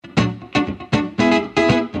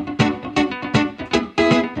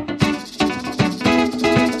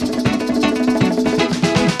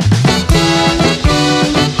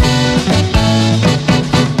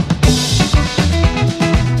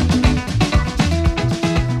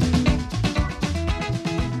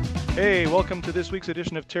Hey, welcome to this week's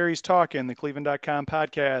edition of Terry's Talkin', the Cleveland.com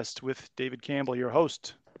podcast with David Campbell, your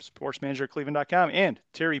host, sports manager at Cleveland.com, and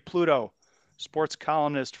Terry Pluto, sports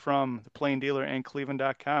columnist from the Plain Dealer and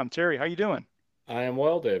Cleveland.com. Terry, how you doing? I am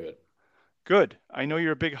well, David. Good. I know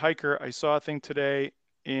you're a big hiker. I saw a thing today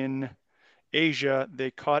in Asia. They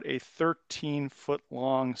caught a 13-foot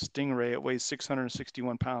long stingray. It weighs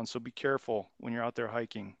 661 pounds, so be careful when you're out there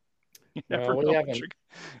hiking. You never Well, we know haven't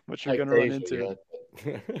what you're going hiked to run Asia into. yet.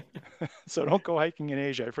 So don't go hiking in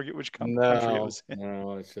Asia. I forget which country it No, was in.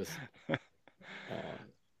 no, it's just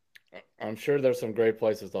um, I'm sure there's some great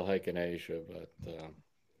places to hike in Asia, but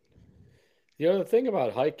the thing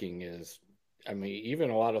about hiking is, I mean,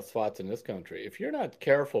 even a lot of spots in this country, if you're not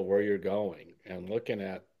careful where you're going and looking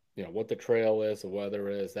at, what the trail is, the weather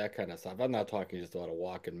is, that kind of stuff. I'm not talking just about a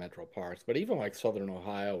walk in metro parks, but even like Southern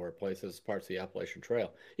Ohio or places, parts of the Appalachian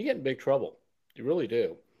Trail, you get in big trouble. You really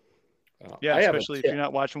do. Yeah, I have a especially if tip. you're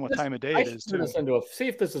not watching what This, time of day I it should is turn too. this into see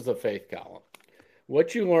if this is a faith column.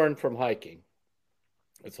 What you learn from hiking,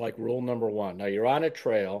 it's like rule number one. Now you're on a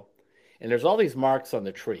trail, and there's all these marks on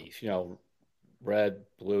the trees, red,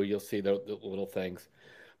 blue, you'll see the little things.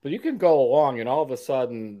 But you can go along, and all of a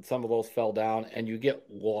sudden, some of those fell down, and you get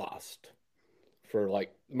lost for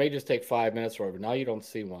like, it may just take 5 minutes or whatever. Now you don't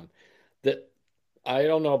see one. That I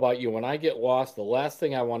don't know about you. When I get lost, the last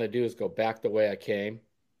thing I want to do is go back the way I came.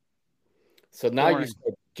 So now you Boring.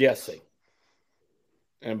 start guessing.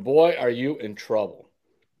 And boy, are you in trouble.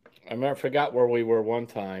 Forgot where we were one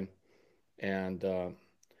time. And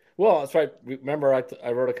well, that's right. Remember,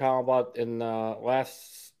 I wrote a column about in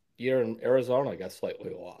last year in Arizona, I got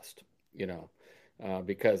slightly lost,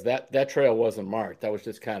 because that trail wasn't marked. That was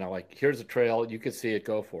just kind of like, here's a trail. You could see it,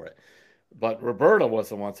 go for it. But Roberta was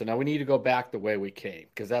the one. So now we need to go back the way we came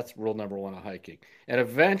because that's rule number one of hiking. And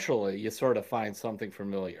eventually you sort of find something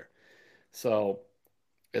familiar. So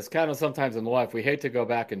it's kind of sometimes in life, we hate to go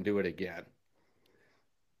back and do it again.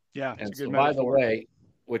 Yeah, it's a And good so, by the metaphor. way,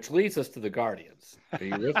 which leads us to the Guardians. Are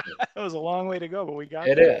you with me? It was a long way to go, but we got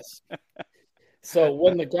It there. is. So,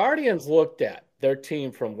 when the Guardians looked at their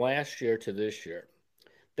team from last year to this year,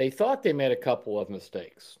 they thought they made a couple of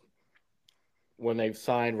mistakes when they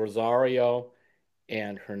signed Rosario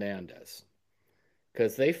and Hernandez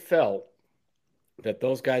because they felt that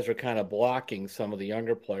those guys were kind of blocking some of the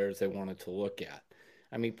younger players they wanted to look at.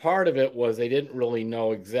 I mean, part of it was they didn't really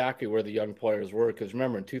know exactly where the young players were because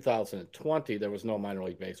remember, in 2020, there was no minor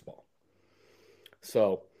league baseball.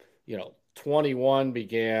 So, 21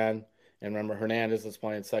 began, and remember, Hernandez was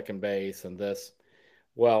playing second base and this.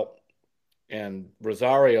 Well, and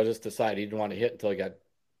Rosario just decided he didn't want to hit until he got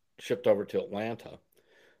shipped over to Atlanta.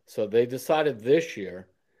 So they decided this year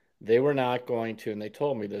they were not going to, and they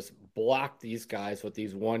told me this, block these guys with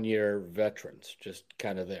these 1 year veterans, just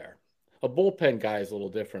kind of there. A bullpen guy is a little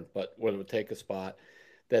different, but would take a spot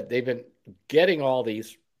that they've been getting all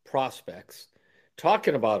these prospects,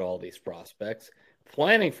 talking about all these prospects,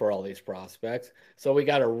 planning for all these prospects. So we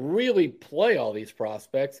got to really play all these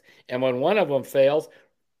prospects. And when one of them fails,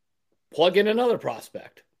 plug in another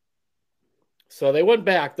prospect. So they went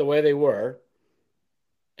back the way they were.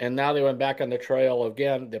 And now they went back on the trail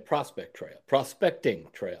again, the prospecting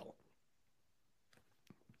trail.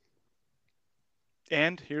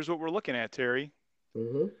 And here's what we're looking at, Terry.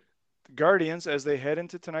 Mm-hmm. The Guardians, as they head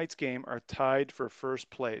into tonight's game, are tied for first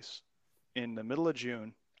place in the middle of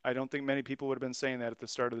June. I don't think many people would have been saying that at the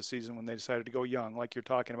start of the season when they decided to go young, like you're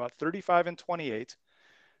talking about. 35 and 28.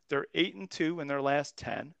 They're 8-2 in their last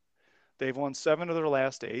 10. They've won 7 of their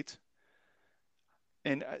last 8.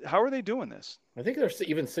 And how are they doing this? I think there's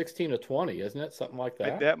even 16 to 20, isn't it? Something like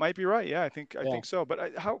that. That might be right. Yeah, I Yeah. think so.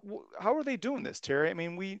 But how are they doing this, Terry? I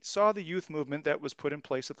mean, we saw the youth movement that was put in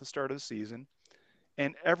place at the start of the season,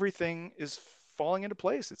 and everything is falling into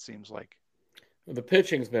place. It seems like. The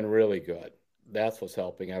pitching's been really good. That's what's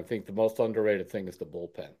helping. I think the most underrated thing is the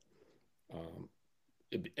bullpen. Um,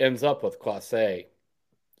 it ends up with Clase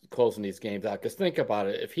closing these games out. Because think about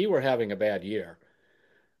it. If he were having a bad year,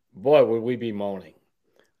 boy, would we be moaning.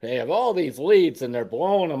 They have all these leads and they're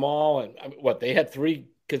blowing them all. And what, they had three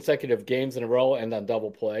consecutive games in a row and on double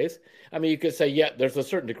plays. I mean, you could say, yeah, there's a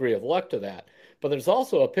certain degree of luck to that. But there's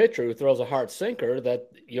also a pitcher who throws a hard sinker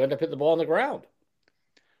that you end up hitting the ball on the ground.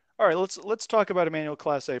 All right, let's talk about Emmanuel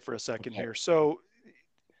Clase for a second Okay. here. So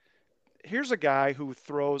here's a guy who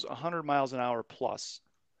throws 100 miles an hour plus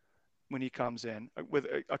when he comes in with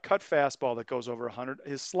a cut fastball that goes over 100.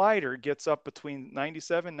 His slider gets up between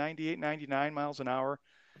 97, 98, 99 miles an hour.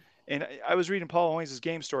 And I was reading Paul Owens'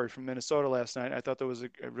 game story from Minnesota last night. I thought that was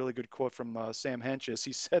a really good quote from Sam Hentges.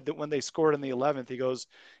 He said that when they scored in the 11th, he goes,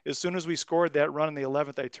 "As soon as we scored that run in the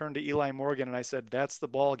 11th, I turned to Eli Morgan and I said, 'That's the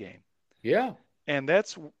ball game.'" Yeah. And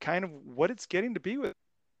that's kind of what it's getting to be with.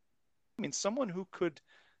 I mean, someone who could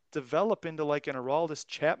develop into like an Aroldis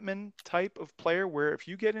Chapman type of player, where if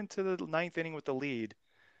you get into the ninth inning with the lead,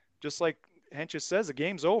 just like Henches says, the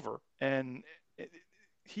game's over, and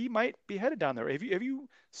he might be headed down there. Have you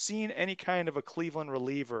seen any kind of a Cleveland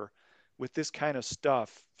reliever with this kind of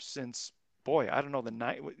stuff since? Boy, I don't know the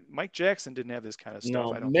night. Mike Jackson didn't have this kind of stuff,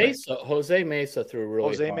 No, I don't think. Jose Mesa threw really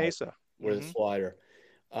Jose hard Mesa. with his Hmm. slider.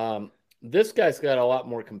 Um, this guy's got a lot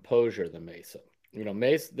more composure than Mesa.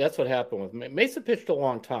 Mesa, that's what happened with Mesa pitched a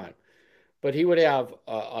long time, but he would have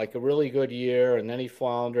like a really good year and then he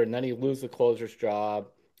flounder and then he'd lose the closer's job.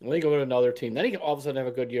 And then he go to another team. Then he all of a sudden have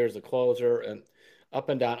a good year as a closer and up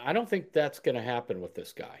and down. I don't think that's going to happen with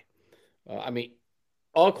this guy. I mean,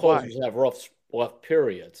 all Why? closers have rough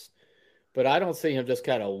periods, but I don't see him just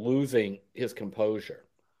kind of losing his composure.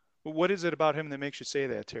 What is it about him that makes you say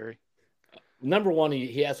that, Terry? Number one,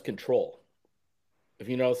 he has control. If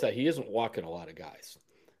you notice that he isn't walking a lot of guys,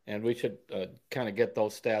 and we should kind of get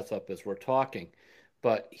those stats up as we're talking.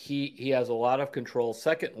 But he has a lot of control.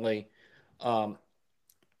 Secondly, um,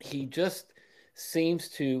 he just seems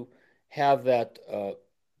to have that.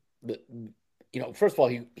 The, first of all,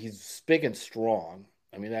 he's big and strong.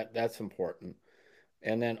 I mean that's important.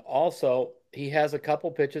 And then also he has a couple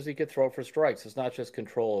pitches he could throw for strikes. It's not just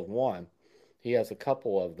control of one. He has a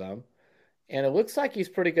couple of them, and it looks like he's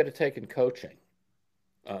pretty good at taking coaching.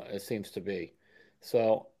 It seems to be.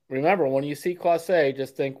 So remember, when you see Clase,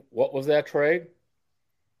 just think, what was that trade?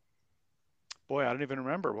 Boy, I don't even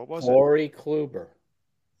remember. What was it? Corey Kluber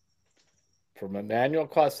from Emmanuel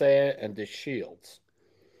Clase and the Shields.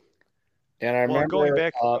 And I Well, going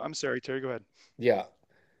remember, back, I'm sorry, Terry, go ahead. yeah,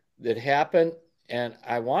 it happened. And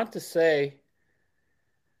I want to say,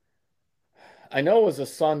 I know it was a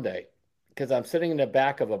Sunday because I'm sitting in the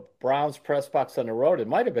back of a Browns press box on the road. It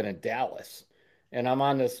might have been in Dallas. And I'm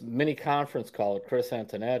on this mini conference call with Chris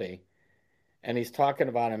Antonetti. And he's talking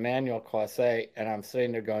about Emmanuel Clase, and I'm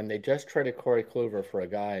sitting there going, they just traded Corey Kluber for a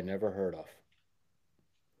guy I never heard of.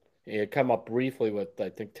 He had come up briefly with, I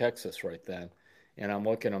think, Texas right then, and I'm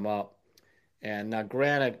looking him up. And now,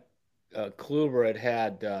 granted, Kluber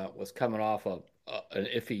was coming off of an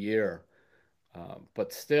iffy year,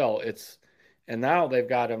 but still, and now they've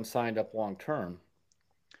got him signed up long term.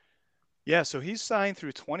 Yeah, so he's signed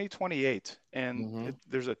through 2028, and Mm-hmm.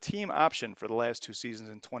 there's a team option for the last two seasons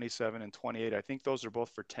in 27 and 28. I think those are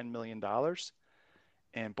both for $10 million. dollars.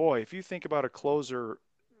 And boy, if you think about a closer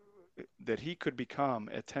that he could become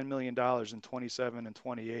at $10 million dollars in 27 and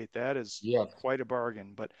 28, that is Yes. quite a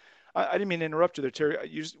bargain. But I didn't mean to interrupt you there, Terry.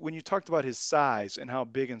 When you talked about his size and how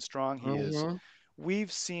big and strong he is, Mm-hmm.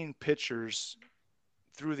 we've seen pitchers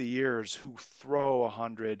through the years who throw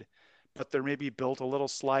 100, but they're maybe built a little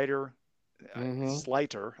Mm-hmm.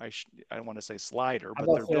 slighter. I don't want to say slider, How but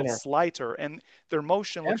about they're built thinner? slighter, and their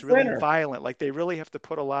motion And looks really thinner. violent. Like they really have to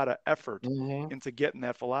put a lot of effort Mm-hmm. into getting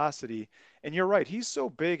that velocity. And you're right, he's so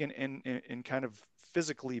big and kind of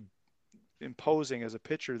physically imposing as a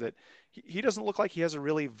pitcher that he doesn't look like he has a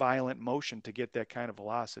really violent motion to get that kind of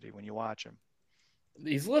velocity when you watch him.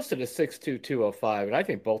 He's listed as 6'2", 205, and I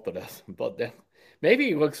think both of us. But then, maybe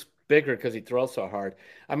he looks bigger because he throws so hard.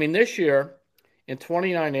 I mean, this year, in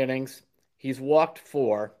 29 innings, he's walked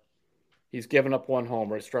four. He's given up one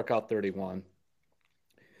homer, struck out 31.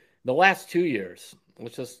 The last 2 years,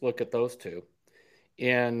 let's just look at those two.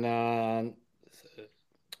 In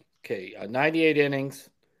 98 innings,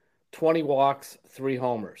 20 walks, three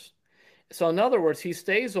homers. So, in other words, he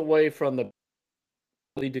stays away from the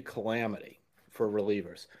lead to calamity for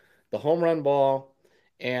relievers. The home run ball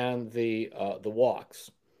and the walks.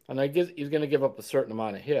 And he's going to give up a certain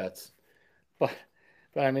amount of hits, but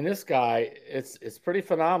I mean this guy, it's pretty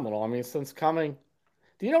phenomenal. I mean, since coming,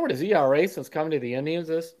 do you know what his ERA since coming to the Indians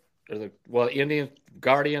is? Or Indians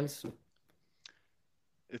Guardians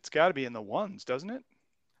It's got to be in the ones, doesn't it?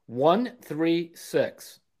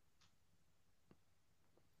 1.36.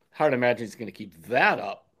 Hard to imagine he's going to keep that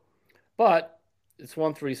up, but it's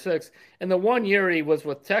 1.36. And the 1 year he was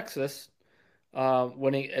with Texas,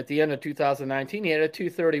 when he at the end of 2019 he had a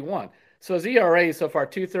 2.31. So his ERA so far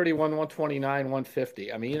 2.31, 1.29,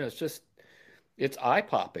 1.50. I mean, it's eye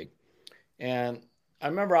popping. And I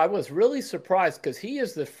remember I was really surprised because he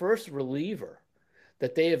is the first reliever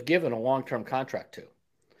that they have given a long term contract to.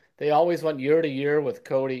 They always went year to year with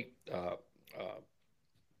Cody.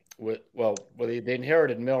 They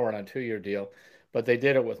inherited Miller on a 2 year deal, but they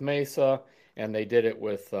did it with Mesa and they did it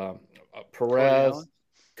with Cody Perez, Allen.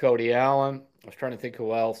 Cody Allen. I was trying to think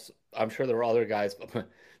who else. I'm sure there were other guys, but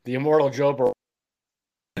the immortal Joe Burrow.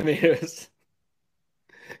 I mean,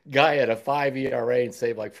 Guy had a 5 ERA and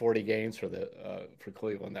saved like 40 games for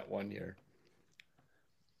Cleveland that one year.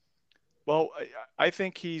 Well, I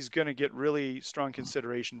think he's going to get really strong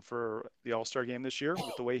consideration for the All-Star game this year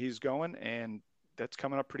with the way he's going, and that's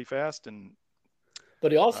coming up pretty fast, and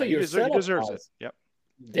But also your he setup deserves it. guys, Yep.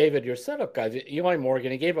 David, your setup guys, Eli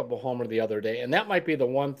Morgan, he gave up a homer the other day, and that might be the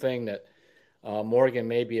one thing that Morgan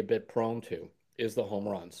may be a bit prone to is the home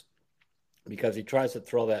runs because he tries to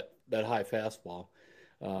throw that high fastball.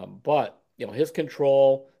 But his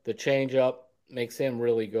control, the changeup makes him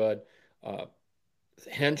really good. Uh,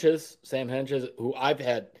 Sam Henches, who I've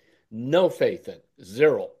had no faith in,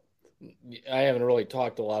 zero. I haven't really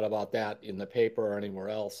talked a lot about that in the paper or anywhere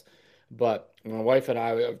else. But my wife and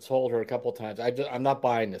I have told her a couple of times, I'm not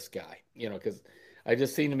buying this guy, because I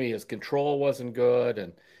just seemed to me his control wasn't good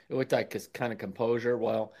and it looked like his kind of composure.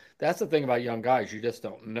 Well, that's the thing about young guys, you just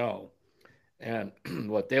don't know. And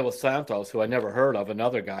what De Los Santos, who I never heard of,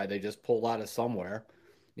 another guy they just pulled out of somewhere,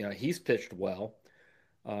 he's pitched well.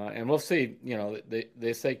 And we'll see.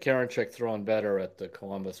 They say Karinchak throwing better at the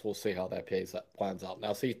Columbus. We'll see how that plans out.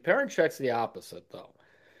 Now, see, Karinchak's the opposite, though.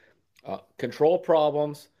 Control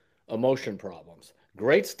problems, emotion problems.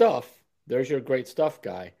 Great stuff. There's your great stuff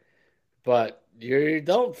guy. But you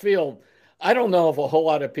don't feel, I don't know if a whole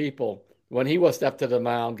lot of people, when he was up to the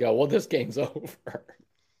mound, go, well, this game's over.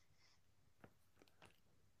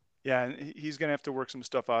 Yeah, and he's going to have to work some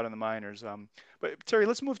stuff out in the minors. But Terry,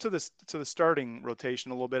 let's move to the starting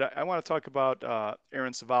rotation a little bit. I want to talk about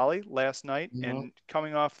Aaron Savali last night Mhm. and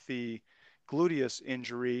coming off the gluteus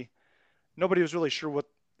injury. Nobody was really sure what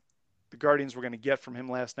the Guardians were going to get from him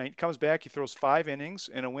last night. He comes back, he throws 5 innings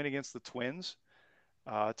in a win against the Twins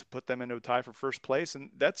to put them into a tie for first place,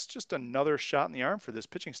 and that's just another shot in the arm for this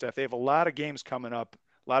pitching staff. They have a lot of games coming up,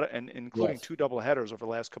 a lot of, and including Yes. two doubleheaders over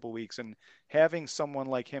the last couple of weeks, and having someone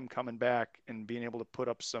like him coming back and being able to put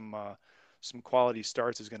up some quality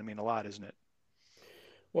starts is going to mean a lot, isn't it?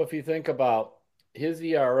 Well, if you think about his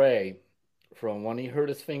ERA from when he hurt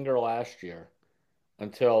his finger last year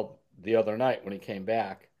until the other night when he came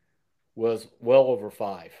back was well over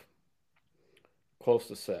 5, close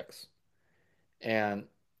to 6. And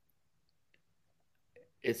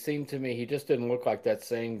it seemed to me he just didn't look like that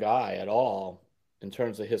same guy at all in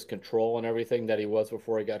terms of his control and everything that he was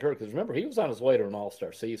before he got hurt. Because remember, he was on his way to an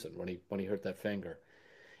All-Star season when he hurt that finger.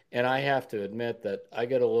 And I have to admit that I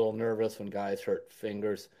get a little nervous when guys hurt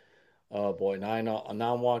fingers. Oh boy, now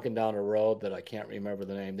I'm walking down a road that I can't remember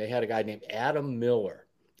the name. They had a guy named Adam Miller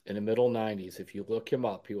in the middle '90s. If you look him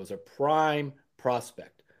up, he was a prime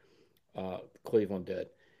prospect. Cleveland did,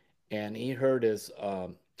 and he hurt his I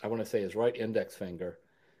want to say his right index finger,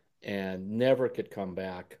 and never could come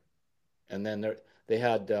back. And then they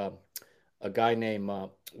had a guy named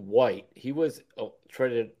White. He was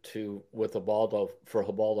traded to with Ubaldo for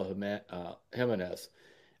Ubaldo Jimenez,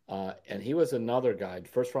 and he was another guy,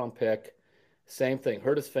 first round pick. Same thing,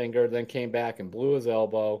 hurt his finger, then came back and blew his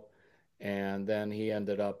elbow, and then he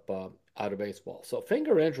ended up out of baseball. So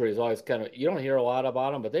finger injury is always kind of, you don't hear a lot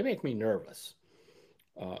about them, but they make me nervous.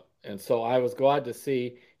 And so I was glad to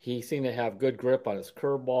see he seemed to have good grip on his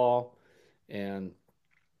curveball, and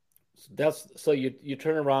that's so you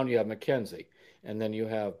turn around, you have McKenzie, and then you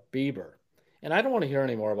have Bieber, and I don't want to hear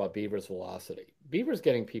any more about Bieber's velocity. Bieber's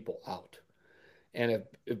getting people out. And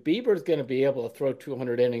if Bieber's going to be able to throw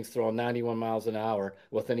 200 innings throwing 91 miles an hour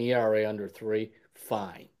with an ERA under 3,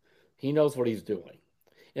 fine. He knows what he's doing.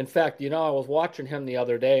 In fact, I was watching him the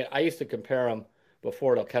other day. I used to compare him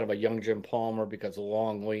before to kind of a young Jim Palmer because of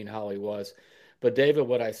long, lean, how he was. But David,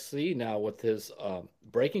 what I see now with his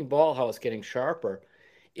breaking ball, how it's getting sharper,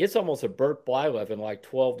 it's almost a Burt Blyleven like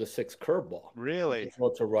 12 to 6 curveball. He can Really throw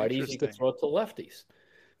it to righties, he can interesting. throw it to lefties.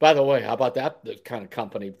 By the way, how about that? The kind of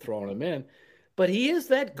company throwing him in. But he is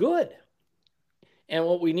that good. And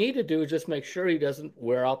what we need to do is just make sure he doesn't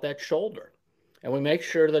wear out that shoulder. And we make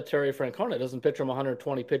sure that Terry Francona doesn't pitch him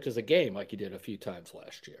 120 pitches a game like he did a few times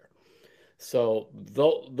last year. So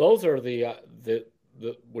those are the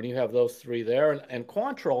when you have those three there, and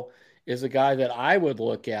Quantrill is a guy that I would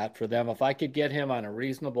look at for them if I could get him on a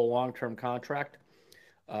reasonable long-term contract.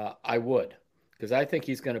 I would, because I think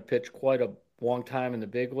he's going to pitch quite a long time in the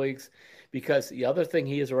big leagues. Because the other thing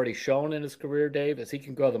he has already shown in his career, Dave, is he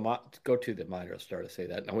can go to the minors. Start to say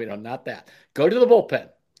that. No, we don't. Not that. Go to the bullpen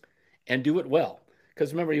and do it well.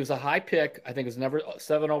 Because remember, he was a high pick. I think it was number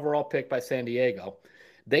 7 overall pick by San Diego.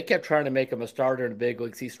 They kept trying to make him a starter in the big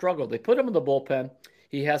leagues. He struggled. They put him in the bullpen.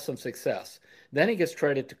 He has some success. Then he gets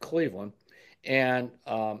traded to Cleveland, and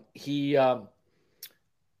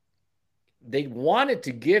they wanted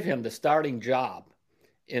to give him the starting job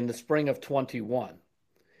in the spring of 21.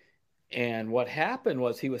 And what happened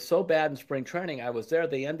was he was so bad in spring training. I was there.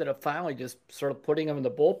 They ended up finally just sort of putting him in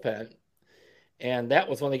the bullpen, and that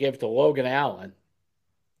was when they gave it to Logan Allen,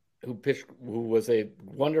 who was a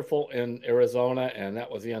wonderful in Arizona, and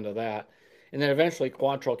that was the end of that. And then eventually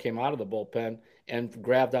Quantrill came out of the bullpen and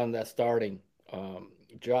grabbed on that starting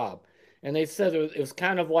job. And they said it was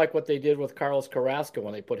kind of like what they did with Carlos Carrasco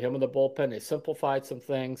when they put him in the bullpen. They simplified some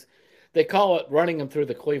things. They call it running him through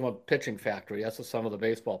the Cleveland pitching factory. That's what some of the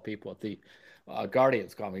baseball people at the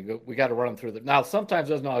Guardians call me. We got to run them through the. Now sometimes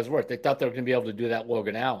it doesn't always work. They thought they were going to be able to do that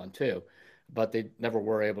Logan Allen too, but they never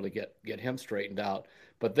were able to get him straightened out.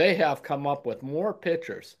 But they have come up with more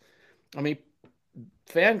pitchers. I mean,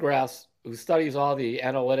 Fangraphs, who studies all the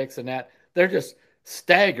analytics and that, they're just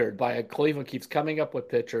staggered by it. Cleveland keeps coming up with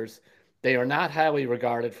pitchers. They are not highly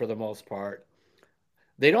regarded for the most part.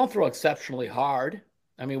 They don't throw exceptionally hard.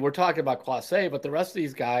 I mean, we're talking about Clase, but the rest of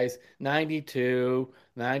these guys, 92,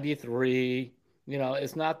 93,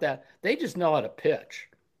 it's not that. They just know how to pitch.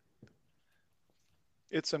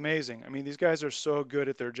 It's amazing. I mean, these guys are so good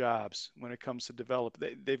at their jobs when it comes to develop.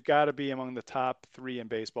 They've got to be among the top three in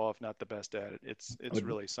baseball, if not the best at it. It's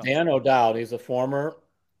really something. Dan O'Dowd, he's a former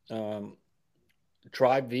um,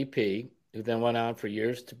 Tribe VP, who then went on for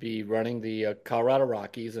years to be running the Colorado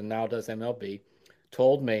Rockies and now does MLB,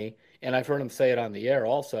 told me, and I've heard him say it on the air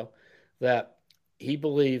also, that he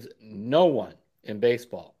believes no one in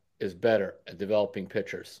baseball is better at developing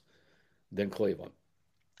pitchers than Cleveland.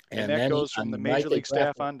 And And that then goes from on the the night major they league staff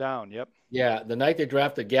drafted, on down. Yep. yeah, the night they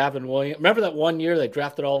drafted Gavin Williams. Remember that one year they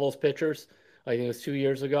drafted all those pitchers? I think it was 2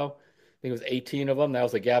 years ago. I think it was 18 of them. That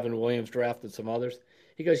was the Gavin Williams draft and some others.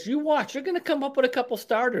 He goes, "You watch, you're going to come up with a couple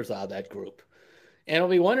starters out of that group. And it'll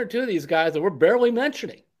be one or two of these guys that we're barely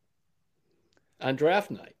mentioning on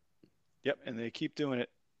draft night." Yep. And they keep doing it.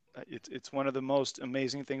 It's one of the most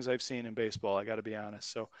amazing things I've seen in baseball. I got to be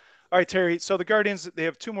honest. So, all right, Terry. So the Guardians, they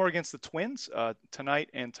have two more against the Twins tonight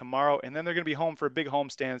and tomorrow, and then they're going to be home for a big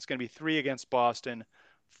homestand. It's going to be three against Boston,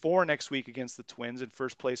 four next week against the Twins, and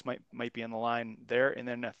first place might be on the line there, and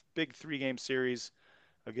then a big three-game series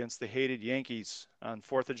against the hated Yankees on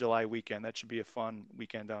Fourth of July weekend. That should be a fun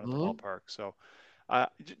weekend down at the Mm-hmm. ballpark. So.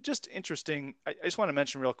 Just interesting. I just want to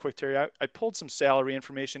mention real quick, Terry. I pulled some salary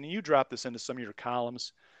information, and you dropped this into some of your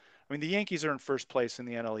columns. I mean, the Yankees are in first place in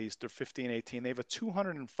the NL East. They're 15-18. They have a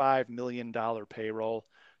 $205 million payroll.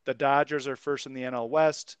 The Dodgers are first in the NL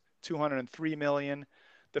West, 203 million.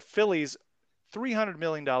 The Phillies, $300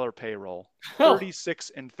 million payroll, Oh,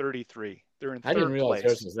 36 and 33. They're in I didn't third realize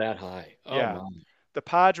theirs place. was that high. Oh Yeah. my. The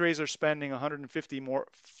Padres are spending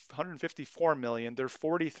 154 million. They're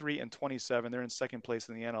 43 and 27. They're in second place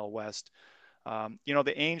in the NL West.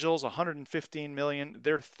 The Angels, 115 million.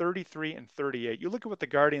 They're 33 and 38. You look at what the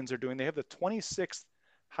Guardians are doing. They have the 26th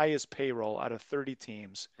highest payroll out of 30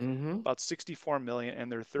 teams, Mm-hmm. about 64 million, and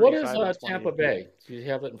they're What is 35 and Tampa 28. Bay? Do you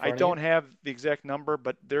have it in I front of you? don't have the exact number,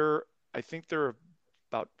 but I think they're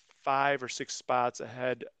about 5 or 6 spots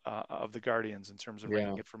ahead of the Guardians in terms of Yeah.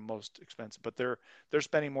 ranking it for most expensive. But they're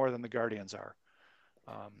spending more than the Guardians are,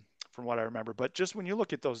 um, from what I remember. But just when you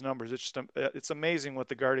look at those numbers, it's amazing what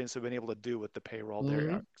the Guardians have been able to do with the payroll they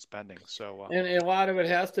Mm-hmm. are spending. So And a lot of it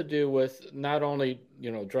has to do with not only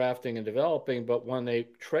drafting and developing, but when they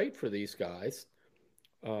trade for these guys,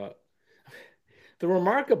 uh, the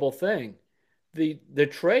remarkable thing, the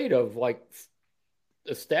trade of like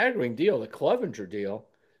a staggering deal, the Clevenger deal.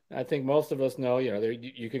 I think most of us know,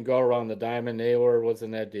 you can go around the diamond. Naylor was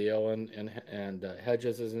in that deal, and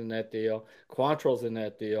Hedges is in that deal. Quantrill's in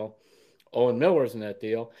that deal. Owen Miller's in that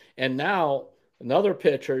deal, and now another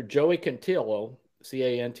pitcher, Joey Cantillo,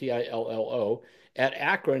 Cantillo, at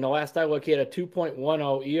Akron. The last I looked, he had a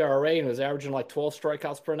 2.10 ERA and was averaging like 12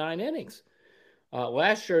 strikeouts per 9 innings.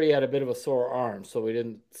 Last year, he had a bit of a sore arm, so we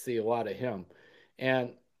didn't see a lot of him.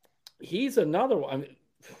 And he's another one. I mean,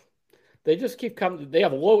 they just keep coming. They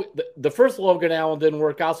have the first Logan Allen didn't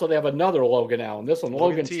work out, so they have another Logan Allen. This one, Logan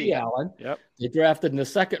Logan T. T. Allen, Yep. they drafted in the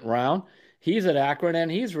second round. He's at Akron,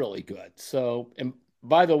 and he's really good. So, and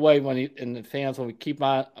by the way, and the fans, when we keep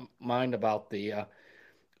on mind about the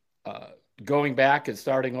uh, going back and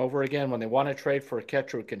starting over again, when they want to trade for a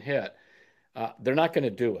catcher who can hit, they're not going to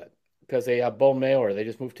do it because they have Bo Mailer. They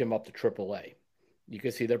just moved him up to AAA. You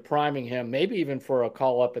can see they're priming him, maybe even for a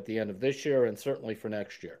call up at the end of this year, and certainly for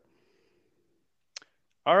next year.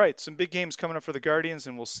 All right, some big games coming up for the Guardians,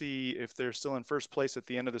 and we'll see if they're still in first place at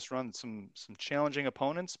the end of this run. Some challenging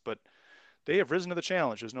opponents, but they have risen to the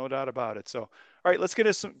challenge. There's no doubt about it. So, all right, let's get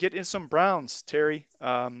in some Browns, Terry.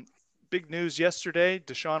 Big news yesterday.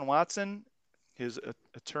 Deshaun Watson, his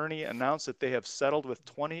attorney announced that they have settled with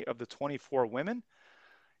 20 of the 24 women,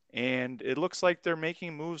 And it looks like they're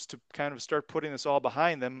making moves to kind of start putting this all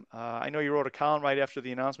behind them. I know you wrote a column right after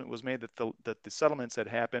the announcement was made that the settlements had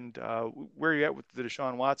happened. Where are you at with the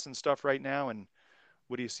Deshaun Watson stuff right now, and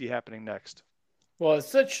what do you see happening next? Well, it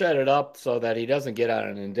should set it up so that he doesn't get on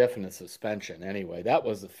an indefinite suspension anyway. That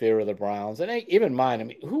was the fear of the Browns. And even mine. I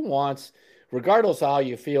mean, who wants, regardless of how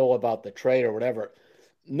you feel about the trade or whatever,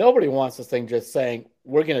 nobody wants this thing just saying,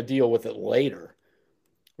 we're going to deal with it later.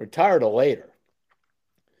 We're tired of later.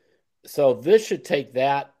 So this should take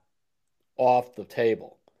that off the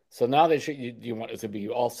table. So now they should, you want it to be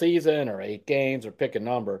all season or 8 games or pick a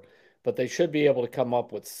number, but they should be able to come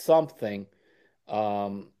up with something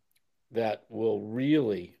um, that will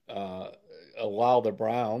really allow the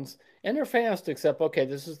Browns and their fans to accept, okay,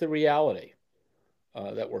 this is the reality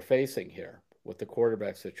that we're facing here with the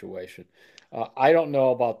quarterback situation. I don't know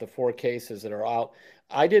about the 4 cases that are out.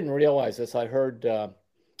 I didn't realize this. I heard,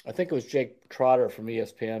 I think it was Jake Trotter from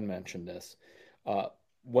ESPN mentioned this. Uh,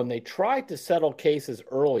 when they tried to settle cases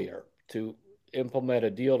earlier to implement a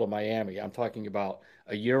deal to Miami, I'm talking about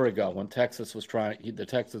a year ago when the Texans were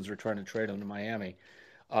trying to trade him to Miami.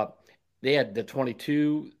 Uh, they had the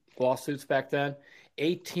 22 lawsuits back then.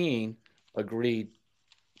 18 agreed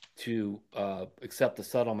to accept the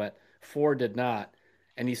settlement. 4 did not,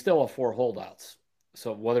 and he still have 4 holdouts.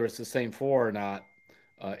 So whether it's the same 4 or not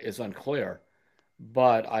is unclear.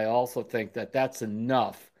 But I also think that that's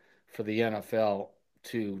enough for the NFL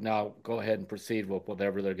to now go ahead and proceed with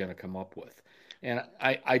whatever they're going to come up with. And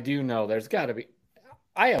I do know there's got to be.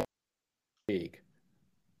 I have a league.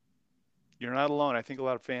 You're not alone. I think a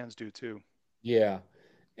lot of fans do too. Yeah.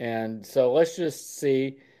 And so let's just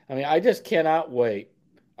see. I mean, I just cannot wait.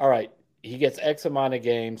 All right, he gets X amount of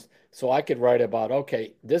games, so I could write about,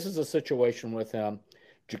 okay, this is a situation with him.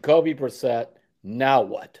 Jacoby Brissett, now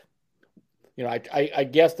what? I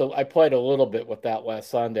guess I played a little bit with that last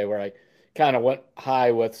Sunday where I kind of went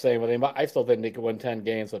high with saying with him, I still think they could win 10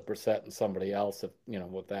 games with Brissett and somebody else, if,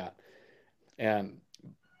 with that. And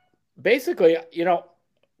basically,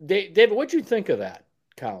 David, what'd you think of that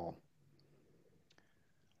column?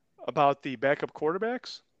 About the backup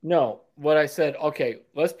quarterbacks? No, what I said. Okay,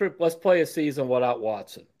 let's play a season without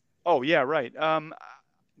Watson. Oh, yeah, right.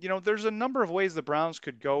 There's a number of ways the Browns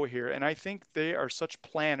could go here, and I think they are such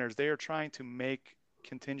planners. They are trying to make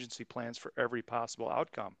contingency plans for every possible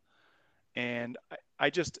outcome. And I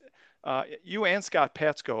just, you and Scott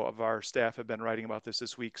Patsko of our staff have been writing about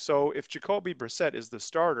this week. So if Jacoby Brissett is the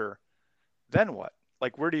starter, then what?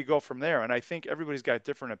 Like, where do you go from there? And I think everybody's got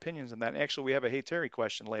different opinions on that. And actually, we have a Hey Terry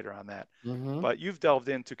question later on that. Mm-hmm. But you've delved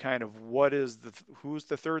into kind of who's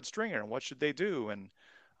the third stringer and what should they do? And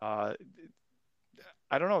uh,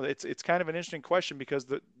 I don't know. It's kind of an interesting question because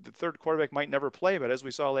the third quarterback might never play, but as we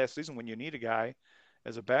saw last season, when you need a guy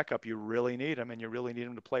as a backup, you really need him, and you really need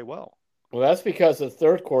him to play well. Well, that's because the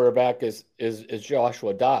third quarterback is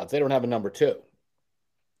Joshua Dobbs. They don't have a number 2.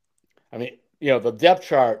 I mean, the depth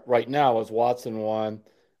chart right now is Watson 1,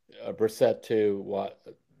 Brissett 2,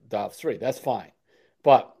 Dobbs 3. That's fine.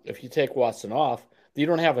 But if you take Watson off, you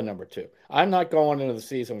don't have a number 2. I'm not going into the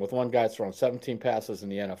season with one guy throwing 17 passes in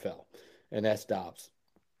the NFL, and that's Dobbs.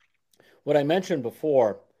 What I mentioned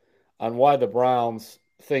before on why the Browns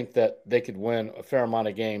think that they could win a fair amount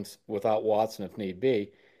of games without Watson if need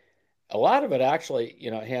be, a lot of it actually,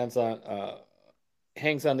 hangs on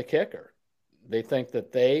the kicker. They think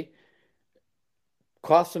that they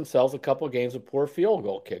cost themselves a couple of games of poor field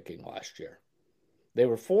goal kicking last year. They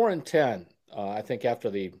were 4-10, I think, after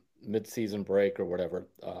the midseason break or whatever,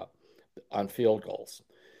 on field goals.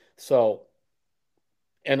 So,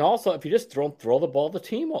 and also, if you just throw the ball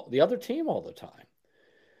to the other team all the time,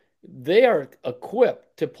 they are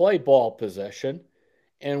equipped to play ball possession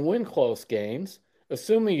and win close games,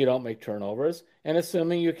 assuming you don't make turnovers and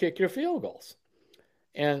assuming you kick your field goals.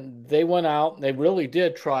 And they went out and they really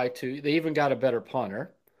did try to, they even got a better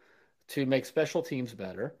punter to make special teams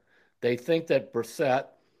better. They think that Brissett,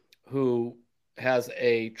 who has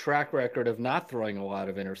a track record of not throwing a lot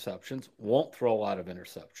of interceptions, won't throw a lot of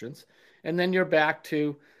interceptions. And then you're back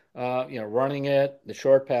to, running it, the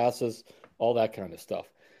short passes, all that kind of stuff.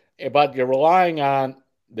 But you're relying on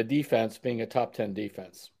the defense being a top 10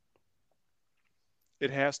 defense.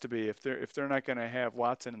 It has to be if they're not going to have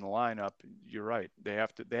Watson in the lineup. You're right. They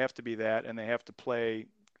have to be that, and they have to play.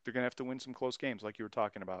 They're going to have to win some close games, like you were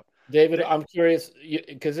talking about. David, They, I'm curious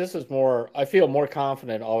because this is more, I feel more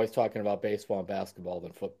confident always talking about baseball and basketball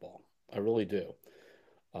than football. I really do.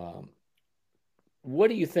 Um, what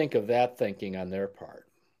do you think of that thinking on their part?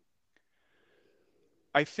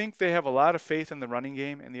 I think they have a lot of faith in the running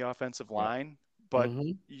game and the offensive Yeah. line, but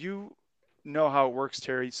Hmm. you know how it works,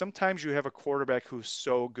 Terry. Sometimes you have a quarterback who's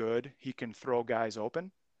so good he can throw guys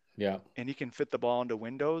open Yeah. and he can fit the ball into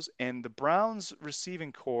windows. And the Browns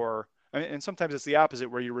receiving core, I mean, and sometimes it's the opposite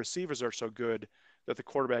where your receivers are so good that the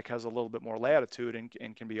quarterback has a little bit more latitude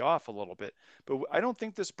and can be off a little bit. But I don't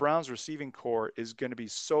think this Browns receiving core is going to be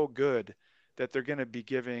so good that they're going to be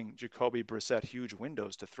giving Jacoby Brissett huge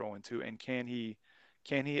windows to throw into. And can he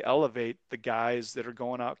elevate the guys that are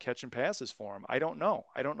going out catching passes for him? I don't know.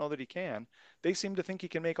 I don't know that he can. They seem to think he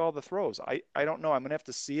can make all the throws. I don't know. I'm going to have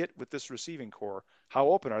to see it with this receiving core. How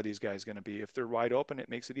open are these guys going to be? If they're wide open, it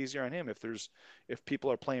makes it easier on him. If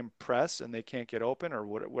people are playing press and they can't get open or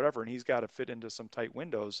whatever, and he's got to fit into some tight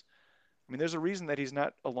windows. I mean, there's a reason that he's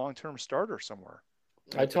not a long-term starter somewhere,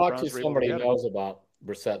 and I that the talked to Browns were able to somebody who get him. knows about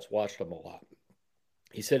Brissett's watched him a lot.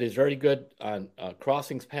 He said he's very good on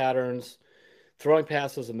crossings patterns, throwing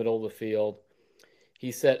passes in the middle of the field.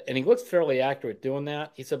 He said, and he looks fairly accurate doing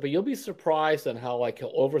that. He said, but you'll be surprised on how like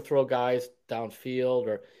he'll overthrow guys downfield,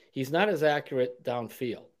 or he's not as accurate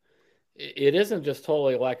downfield. It isn't just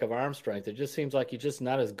totally a lack of arm strength. It just seems like he's just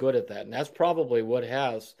not as good at that, and that's probably what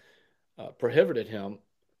has prohibited him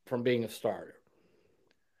from being a starter.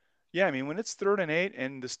 Yeah, I mean, when it's 3rd and 8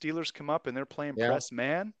 and the Steelers come up and they're playing Yeah, press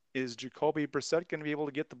man, is Jacoby Brissett going to be able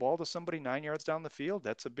to get the ball to somebody 9 yards down the field?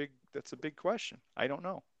 That's a big question. I don't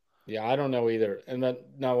know. yeah, I don't know either. And then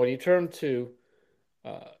now when you turn to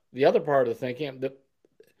the other part of the thinking,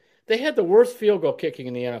 they had the worst field goal kicking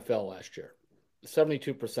in the NFL last year,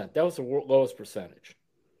 72%. That was the lowest percentage.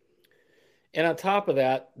 And on top of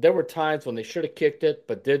that, there were times when they should have kicked it,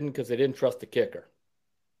 but didn't because they didn't trust the kicker.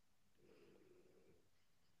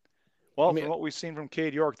 I Well, mean, from what we've seen from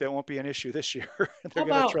Cade York, that won't be an issue this year. how They're going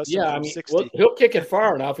to about, trust him yeah, I from mean, well, 60. he'll kick it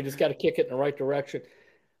far enough. He just got to kick it in the right direction.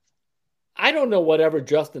 I don't know whatever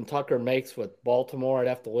Justin Tucker makes with Baltimore. I'd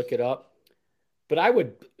have to look it up. But I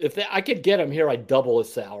would, if I could get him here, I'd double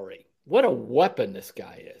his salary. What a weapon this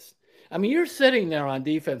guy is. I mean, you're sitting there on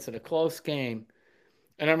defense in a close game.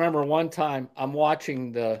 And I remember one time I'm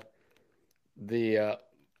watching the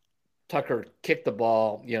Tucker kick the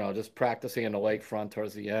ball, just practicing in the lakefront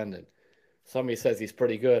towards the end. And somebody says he's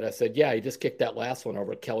pretty good. I said, yeah, he just kicked that last one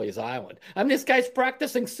over at Kelly's Island. I mean, this guy's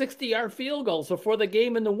practicing 60-yard field goals before the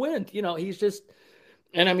game in the wind. He's just,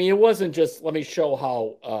 and I mean, it wasn't just, let me show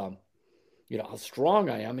how strong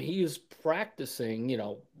I am. He's practicing,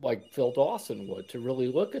 like Phil Dawson would, to really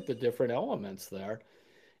look at the different elements there.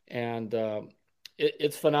 And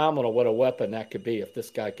it's phenomenal what a weapon that could be if this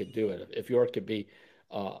guy could do it. If York could be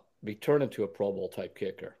turned into a Pro Bowl type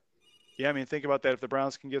kicker. Yeah, I mean, think about that. If the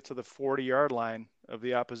Browns can get to the 40-yard line of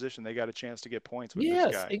the opposition, they got a chance to get points with this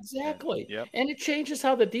Yes, guy. And exactly. yep. And it changes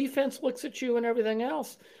how the defense looks at you and everything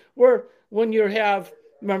else. Where when you have,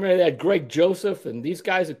 remember that Greg Joseph and these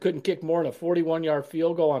guys that couldn't kick more than a 41-yard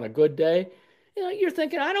field goal on a good day, you're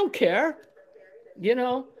thinking, I don't care. You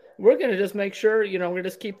know, we're going to just make sure, we're going to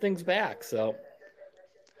just keep things back. So,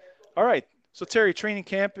 All right. So Terry, training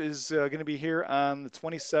camp is going to be here on the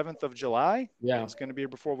 27th of July. yeah, It's going to be here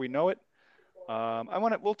before we know it.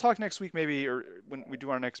 We'll talk next week maybe, or when we do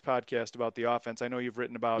our next podcast about the offense. I know you've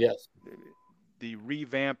written about yes, the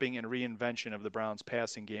revamping and reinvention of the Browns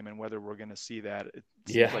passing game and whether we're going to see that. It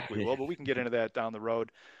seems yeah, like we yeah, will, but we can get into that down the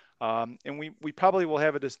road. And we probably will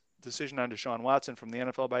have a decision on Deshaun Watson from the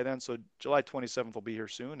NFL by then. So July 27th will be here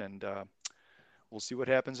soon, and we'll see what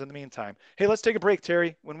happens in the meantime. Hey, let's take a break,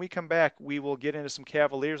 Terry. When we come back, we will get into some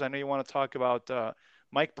Cavaliers. I know you want to talk about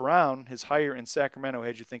Mike Brown, his hire in Sacramento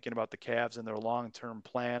had you thinking about the Cavs and their long-term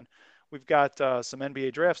plan. We've got some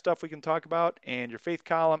NBA draft stuff we can talk about and your faith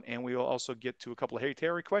column, and we will also get to a couple of Hey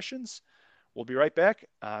Terry questions. We'll be right back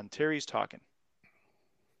on Terry's Talking.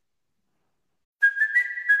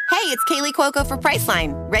 Hey, it's Kaylee Cuoco for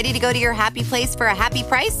Priceline. Ready to go to your happy place for a happy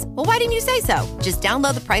price? Well, why didn't you say so? Just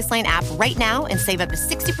download the Priceline app right now and save up to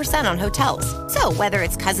 60% on hotels. So whether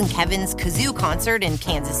it's Cousin Kevin's Kazoo concert in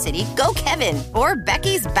Kansas City, go Kevin, or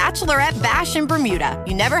Becky's Bachelorette Bash in Bermuda,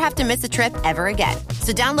 you never have to miss a trip ever again.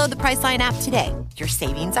 So download the Priceline app today. Your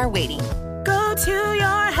savings are waiting. Go to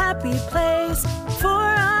your happy place for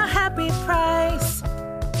a happy price.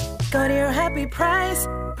 Go to your happy price,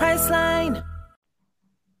 Priceline.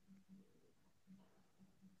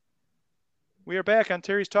 We are back on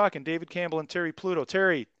Terry's Talking. David Campbell and Terry Pluto.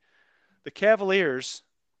 Terry, the Cavaliers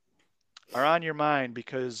are on your mind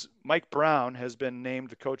because Mike Brown has been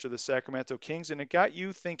named the coach of the Sacramento Kings, and it got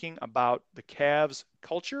you thinking about the Cavs'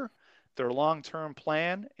 culture, their long-term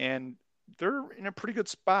plan, and they're in a pretty good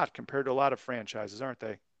spot compared to a lot of franchises, aren't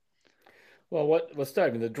they? Well, what was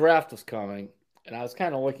starting? The draft was coming, and I was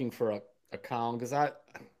kind of looking for a column because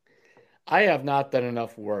I have not done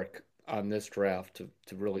enough work on this draft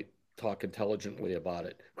to really talk intelligently about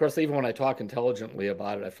it. Of course, even when I talk intelligently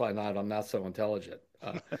about it, I find out I'm not so intelligent.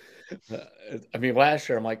 I mean, last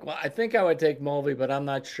year I'm like, well, I think I would take Mulvey, but I'm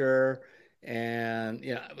not sure. And,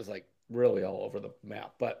 it was like really all over the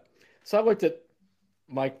map. But so I looked at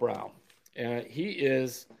Mike Brown, and he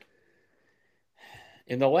is,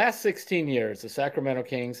 in the last 16 years, the Sacramento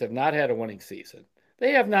Kings have not had a winning season.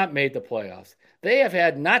 They have not made the playoffs. They have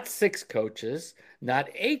had not 6 coaches, not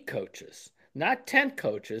 8 coaches, not 10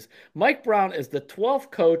 coaches. Mike Brown is the 12th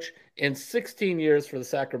coach in 16 years for the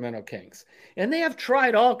Sacramento Kings. And they have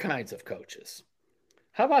tried all kinds of coaches.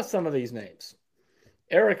 How about some of these names?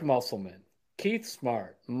 Eric Musselman, Keith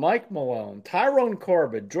Smart, Mike Malone, Tyrone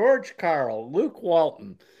Corbett, George Karl, Luke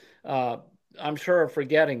Walton. I'm sure I'm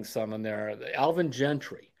forgetting some in there. Alvin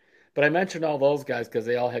Gentry. But I mentioned all those guys because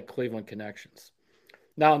they all had Cleveland connections.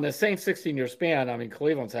 Now, in the same 16-year span, I mean,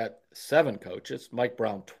 Cleveland's had 7 coaches, Mike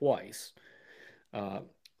Brown twice.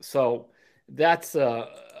 So that's a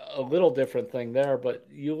little different thing there. But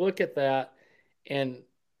you look at that, and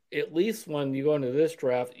at least when you go into this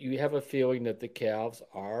draft, you have a feeling that the Cavs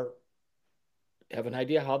have an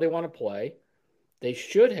idea how they want to play. They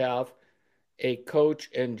should have a coach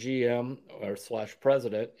and GM or /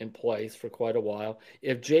 president in place for quite a while.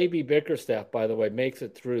 If JB Bickerstaff, by the way, makes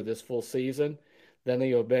it through this full season, then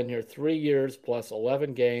they have been here 3 years plus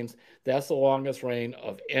 11 games. That's the longest reign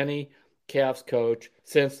of any Cavs coach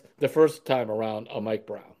since the first time around of Mike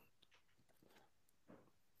Brown.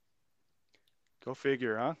 Go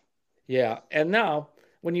figure, huh? Yeah. And now,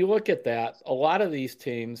 when you look at that, a lot of these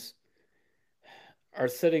teams are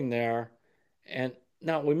sitting there. And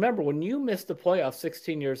now, remember, when you miss the playoffs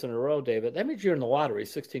 16 years in a row, David, that means you're in the lottery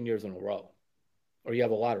 16 years in a row, or you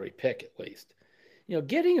have a lottery pick at least.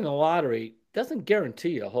 Getting in the lottery doesn't guarantee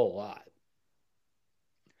you a whole lot.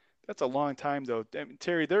 That's a long time, though. I mean,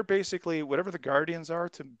 Terry, they're basically whatever the Guardians are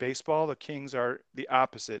to baseball, the Kings are the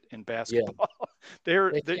opposite in basketball.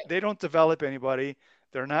 Yeah. They don't develop anybody.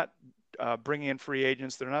 They're not bringing in free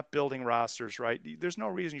agents. They're not building rosters, right? There's no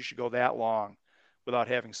reason you should go that long without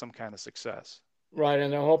having some kind of success. Right,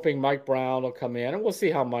 and they're hoping Mike Brown will come in, and we'll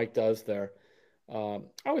see how Mike does there. I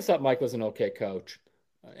always thought Mike was an okay coach,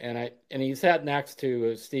 and he's sat next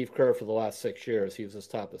to Steve Kerr for the last 6 years. He was his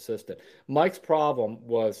top assistant. Mike's problem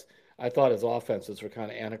was I thought his offenses were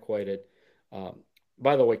kind of antiquated.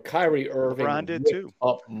 By the way, Kyrie Irving LeBron did too.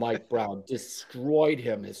 Up Mike Brown, destroyed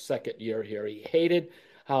him his second year here. He hated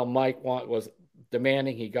how Mike was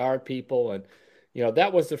demanding he guard people, and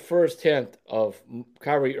that was the first hint of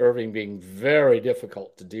Kyrie Irving being very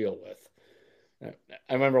difficult to deal with.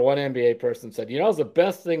 I remember one NBA person said, it's the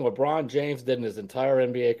best thing LeBron James did in his entire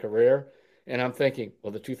NBA career. And I'm thinking,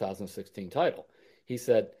 well, the 2016 title. He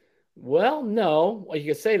said, well, no,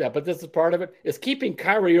 you could say that, but this is part of it. It's keeping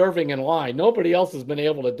Kyrie Irving in line. Nobody else has been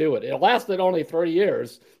able to do it. It lasted only 3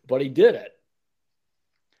 years, but he did it.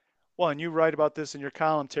 Well, and you write about this in your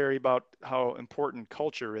column, Terry, about how important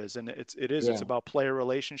culture is. And it's about player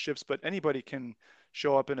relationships, but anybody can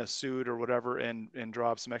show up in a suit or whatever and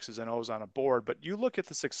draw up some X's and O's on a board. But you look at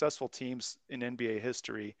the successful teams in NBA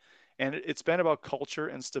history, and it's been about culture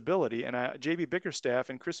and stability. And JB Bickerstaff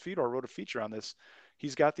and Chris Fedor wrote a feature on this.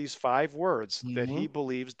 He's got these 5 words that he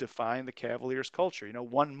believes define the Cavaliers' culture.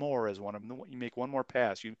 One more is one of them. You make one more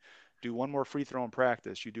pass. You do one more free throw in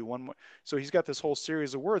practice. You do one more. So he's got this whole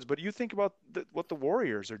series of words. But you think about what the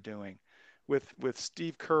Warriors are doing with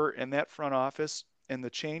Steve Kerr and that front office and the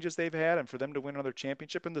changes they've had, and for them to win another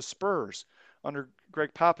championship, and the Spurs under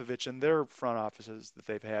Greg Popovich and their front offices that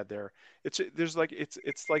they've had there. It's like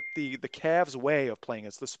the Cavs way of playing.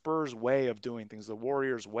 It's the Spurs way of doing things, the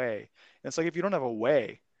Warriors way. And it's like if you don't have a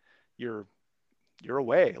way, you're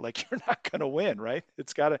away. Like you're not going to win, right?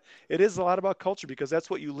 It is a lot about culture because that's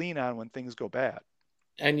what you lean on when things go bad.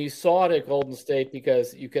 And you saw it at Golden State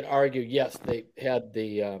because you could argue, yes, they had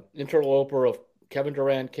the interloper of Kevin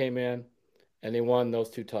Durant came in and they won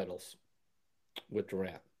those 2 titles with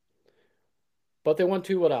Durant. But they won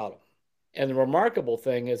 2 without him. And the remarkable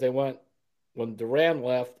thing is when Durant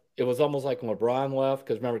left, it was almost like when LeBron left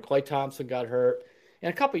because remember Klay Thompson got hurt.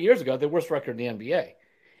 And a couple of years ago, the worst record in the NBA.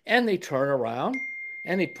 And they turn around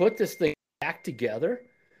and they put this thing back together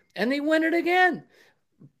and they win it again.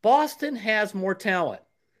 Boston has more talent.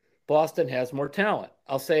 Boston has more talent.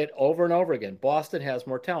 I'll say it over and over again. Boston has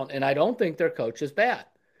more talent. And I don't think their coach is bad.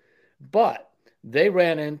 But they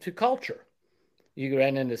ran into culture. You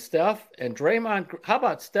ran into Steph and Draymond. How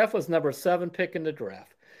about Steph was number 7 pick in the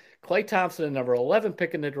draft? Klay Thompson, the number 11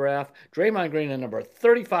 pick in the draft. Draymond Green, the number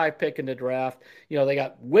 35 pick in the draft. They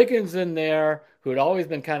got Wiggins in there, who had always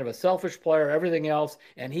been kind of a selfish player, everything else.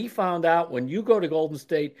 And he found out when you go to Golden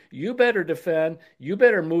State, you better defend, you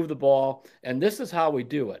better move the ball. And this is how we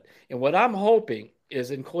do it. And what I'm hoping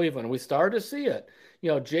is in Cleveland, we started to see it.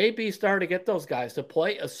 JB started to get those guys to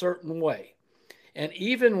play a certain way. And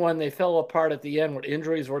even when they fell apart at the end with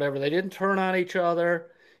injuries or whatever, they didn't turn on each other.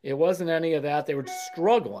 It wasn't any of that. They were just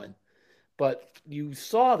struggling. But you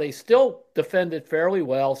saw they still defended fairly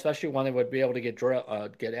well, especially when they would be able to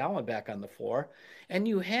get Allen back on the floor. And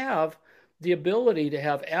you have the ability to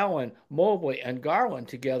have Allen, Mobley, and Garland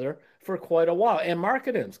together for quite a while. And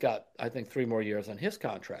Markkanen's got, I think, 3 more years on his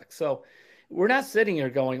contract. So we're not sitting here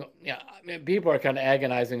going, people are kind of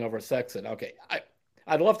agonizing over Sexton. Okay,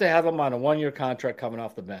 I'd love to have him on a 1-year contract coming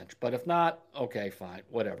off the bench. But if not, okay, fine,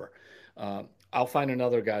 whatever. I'll find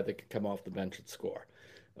another guy that can come off the bench and score.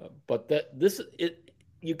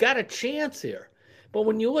 You got a chance here. But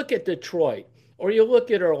when you look at Detroit, or you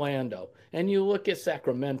look at Orlando, and you look at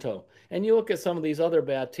Sacramento, and you look at some of these other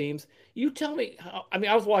bad teams, you tell me how. I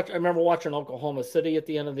remember watching Oklahoma City at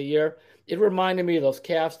the end of the year. It reminded me of those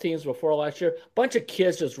Cavs teams before last year. Bunch of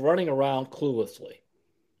kids just running around cluelessly.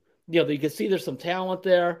 You can see there's some talent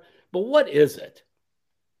there, but what is it?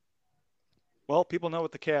 Well, people know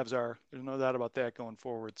what the Cavs are. There's no doubt about that going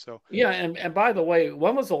forward. So yeah, and by the way,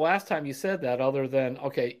 when was the last time you said that other than,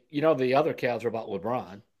 okay, the other Cavs are about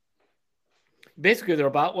LeBron? Basically, they're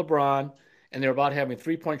about LeBron, and they're about having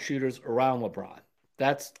 3-point shooters around LeBron.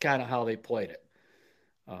 That's kind of how they played it.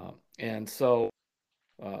 And so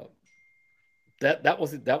that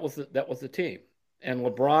was the team. And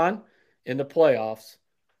LeBron in the playoffs,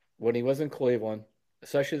 when he was in Cleveland,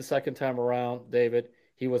 especially the second time around, David,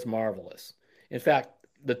 he was marvelous. In fact,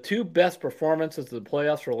 the 2 best performances of the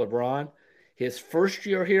playoffs for LeBron, his first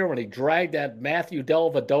year here when he dragged that Matthew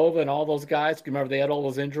Dellavedova and all those guys. Remember, they had all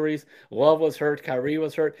those injuries. Love was hurt. Kyrie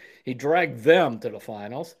was hurt. He dragged them to the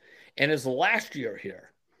finals. And his last year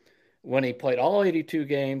here, when he played all 82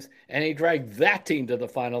 games, and he dragged that team to the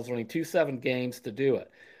finals, winning 2-7 games to do it.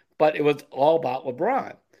 But it was all about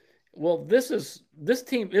LeBron. Well, this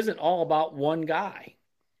team isn't all about one guy.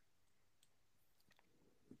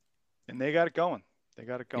 And they got it going.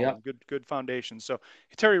 Yep. Good foundation. So,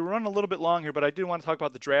 Terry, we're running a little bit long here, but I did want to talk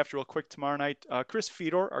about the draft real quick tomorrow night. Chris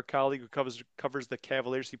Fedor, our colleague who covers the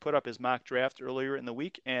Cavaliers, he put up his mock draft earlier in the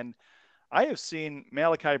week, and I have seen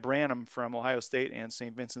Malaki Branham from Ohio State and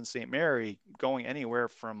St. Vincent St. Mary going anywhere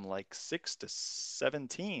from like 6 to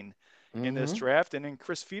 17 in this draft. And in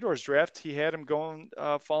Chris Fedor's draft, he had him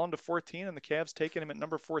falling to 14, and the Cavs taking him at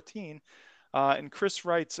number 14. And Chris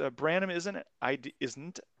writes, Branham is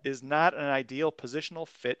not an ideal positional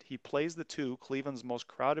fit. He plays the 2, Cleveland's most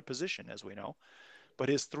crowded position, as we know. But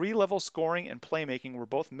his 3-level scoring and playmaking were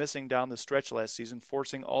both missing down the stretch last season,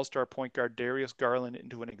 forcing all-star point guard Darius Garland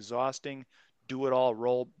into an exhausting do-it-all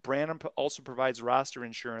role. Branham also provides roster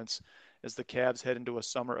insurance as the Cavs head into a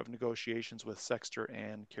summer of negotiations with Sexter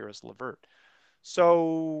and Karis LeVert.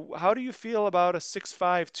 So how do you feel about a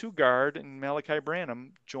 6'5" 2 guard and Malaki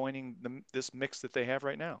Branham joining this mix that they have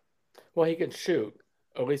right now? Well, he can shoot.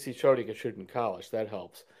 At least he showed he could shoot in college. That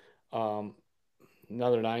helps.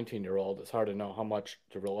 Another 19-year-old, it's hard to know how much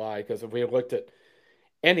to rely, because if we had looked at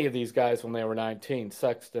any of these guys when they were 19,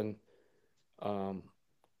 Sexton, poor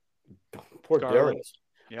Garland. Darius,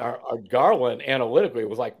 our Garland analytically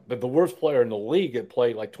was like the worst player in the league. Had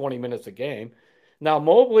played like 20 minutes a game. Now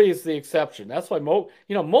Mobley is the exception. That's why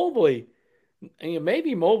Mobley,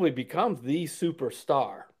 maybe Mobley becomes the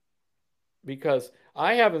superstar, because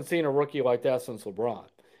I haven't seen a rookie like that since LeBron.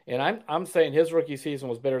 And I'm saying his rookie season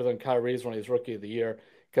was better than Kyrie's when he was rookie of the year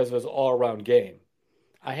because of his all-around game.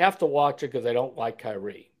 I have to watch it because I don't like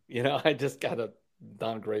Kyrie. I just got to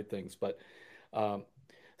downgrade things. But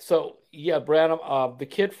so, yeah, Branham, the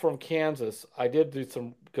kid from Kansas, I did do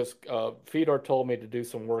some, because Fedor told me to do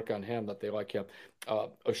some work on him, that they like him.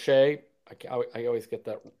 O'Shea, I always get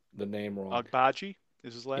the name wrong. Agbaji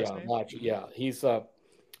is his last name? Agbaji, yeah. He's,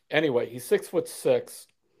 anyway, he's 6'6",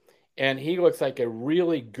 and he looks like a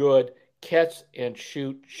really good catch and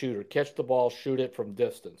shooter. Catch the ball, shoot it from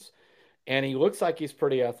distance. And he looks like he's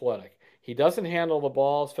pretty athletic. He doesn't handle the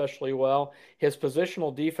ball especially well. His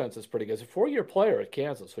positional defense is pretty good. He's a 4-year player at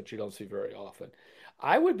Kansas, which you don't see very often.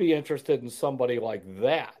 I would be interested in somebody like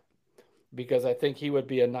that, because I think he would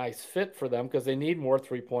be a nice fit for them, because they need more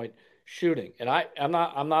 3-point shooting. And I'm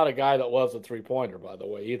not a guy that loves a 3-pointer, by the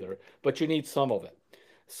way, either, but you need some of it.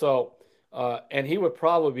 So, and he would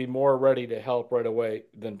probably be more ready to help right away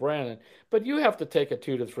than Brandon. But you have to take a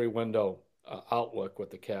 2 to 3 window outlook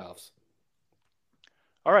with the Cavs.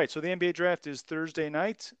 All right, so the NBA draft is Thursday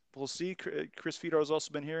night. We'll see. Chris Fedor has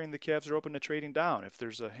also been hearing the Cavs are open to trading down if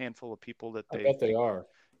there's a handful of people that I they bet they think. are.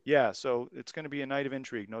 Yeah, so it's going to be a night of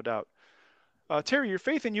intrigue, no doubt. Terry, your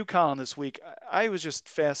faith in you column this week, I was just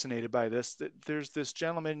fascinated by this. There's this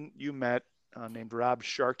gentleman you met named Rob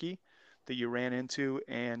Sharkey that you ran into,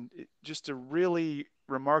 and just a really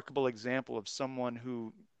remarkable example of someone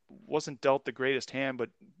who wasn't dealt the greatest hand, but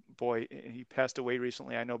boy, he passed away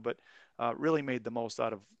recently, I know, but really made the most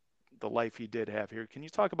out of the life he did have here. Can you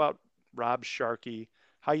talk about Rob Sharkey,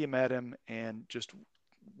 how you met him, and just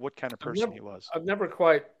what kind of I've person never, he was? I've never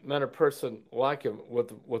quite met a person like him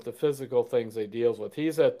with the physical things he deals with. He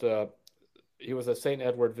was at St.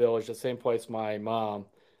 Edward Village, the same place my mom,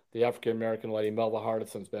 the African American lady Melva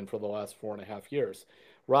Hardison's been for the last 4.5 years.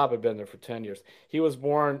 Rob had been there for 10 years. He was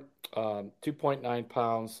born 2.9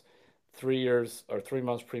 pounds, 3 years or 3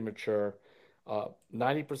 months premature,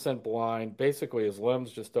 90% blind. Basically, his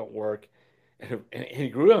limbs just don't work. And he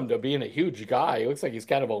grew him to being a huge guy. He looks like he's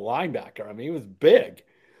kind of a linebacker. I mean, he was big.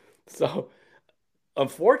 So,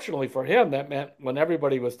 unfortunately for him, that meant when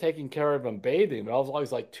everybody was taking care of him, bathing, it was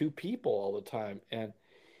always like two people all the time. And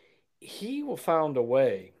he found a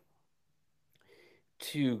way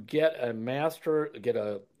to get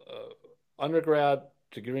a undergrad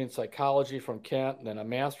degree in psychology from Kent, and then a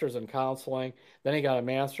master's in counseling. Then he got a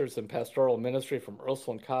master's in pastoral ministry from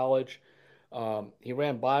Ursuline College. He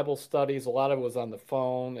ran Bible studies. A lot of it was on the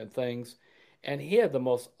phone and things. And he had the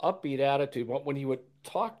most upbeat attitude. When he would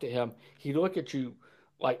talk to him, he'd look at you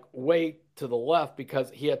like way to the left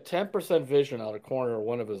because he had 10% vision out of the corner of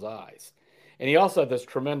one of his eyes. And he also had this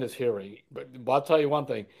tremendous hearing. But I'll tell you one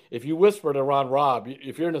thing: if you whispered around Rob,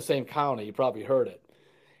 if you're in the same county, you probably heard it.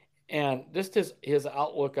 And just his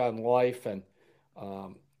outlook on life, and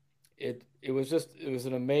um, it was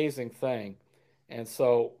an amazing thing. And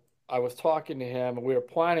so I was talking to him, and we were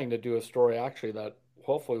planning to do a story actually that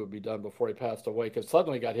hopefully would be done before he passed away because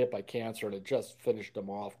suddenly he got hit by cancer and it just finished him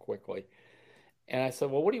off quickly. And I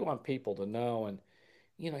said, well, what do you want people to know? And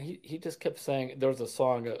he just kept saying there was a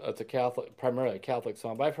song, it's a Catholic, primarily a Catholic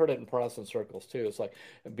song, but I've heard it in Protestant circles too. It's like,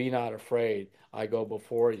 "Be not afraid, I go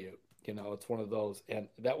before you." It's one of those, and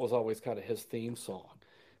that was always kind of his theme song,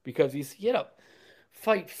 because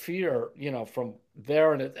fight fear, from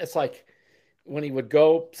there, and it's like when he would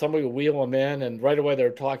go, somebody would wheel him in, and right away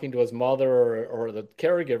they're talking to his mother or the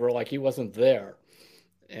caregiver like he wasn't there,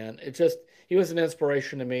 and he was an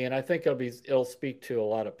inspiration to me, and I think it'll speak to a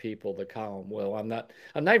lot of people. The column will. I'm not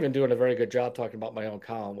even doing a very good job talking about my own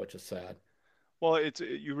column, which is sad. Well,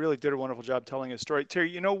 you really did a wonderful job telling a story,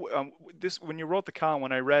 Terry. This when you wrote the column,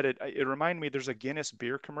 when I read it, it reminded me there's a Guinness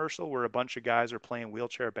beer commercial where a bunch of guys are playing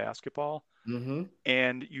wheelchair basketball, Mm-hmm.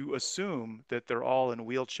 and you assume that they're all in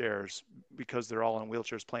wheelchairs because they're all in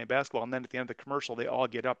wheelchairs playing basketball, and then at the end of the commercial, they all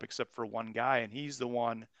get up except for one guy, and he's the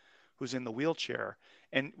one who's in the wheelchair.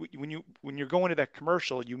 And when you're going to that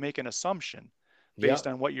commercial, you make an assumption based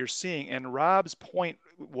Yep. on what you're seeing. And Rob's point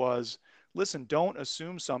was, listen, don't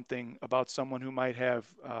assume something about someone who might have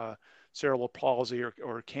cerebral palsy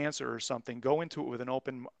or cancer or something. Go into it with an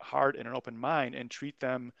open heart and an open mind and treat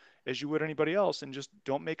them as you would anybody else, and just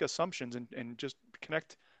don't make assumptions, and just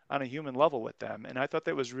connect on a human level with them. And I thought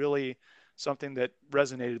that was really something that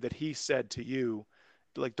resonated, that he said to you,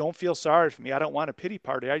 like, don't feel sorry for me. I don't want a pity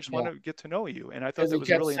party. I just want Yeah. to get to know you. And I thought Because that he was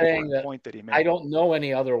a kept really saying important that point that he I made. don't know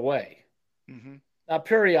any other way. Hmm. Now,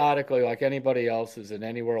 periodically, like anybody else is in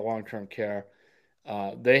anywhere long-term care,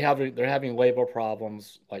 they're having labor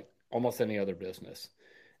problems like almost any other business,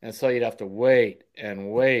 and so you'd have to wait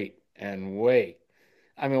and wait and wait.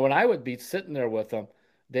 I mean, when I would be sitting there with him,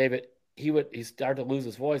 David, he started to lose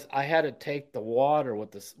his voice. I had to take the water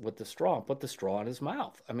with the straw and put the straw in his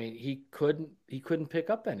mouth. I mean, he couldn't pick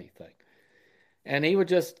up anything. And he would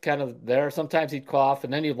just kind of there. Sometimes he'd cough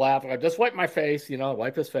and then he'd laugh. I'd just wipe my face,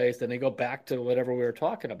 wipe his face. Then he'd go back to whatever we were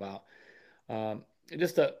talking about. Um,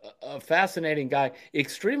 just a fascinating guy,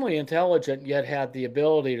 extremely intelligent, yet had the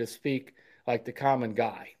ability to speak like the common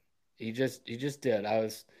guy. He just did. I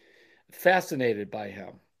was fascinated by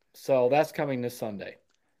him. So that's coming this Sunday.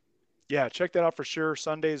 Yeah, check that out for sure.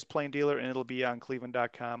 Sunday's Plain Dealer, and it'll be on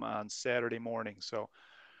cleveland.com on Saturday morning. So,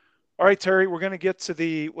 all right, Terry, we're going to get to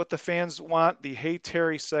the what the fans want, the Hey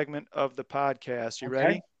Terry segment of the podcast. You Okay.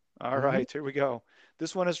 ready? All Mm-hmm. right, here we go.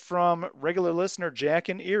 This one is from regular listener Jack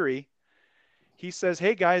in Erie. He says,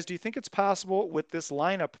 "Hey guys, do you think it's possible with this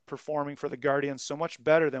lineup performing for the Guardians so much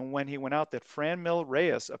better than when he went out that Franmil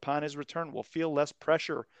Reyes, upon his return, will feel less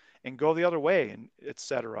pressure and go the other way, and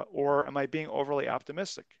etc.? Or am I being overly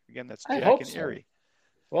optimistic?" Again, that's I Jack hope in so. Erie.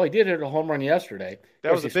 Well, he did hit a home run yesterday. Of That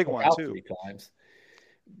course, was he a big struck one out too. 3 times,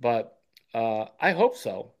 but I hope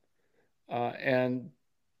so. And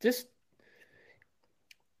just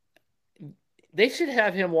they should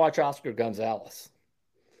have him watch Oscar Gonzalez.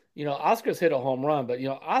 Oscar's hit a home run, but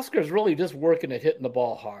Oscar's really just working at hitting the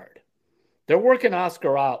ball hard. They're working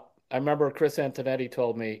Oscar out. I remember Chris Antonetti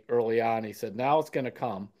told me early on, he said, now it's going to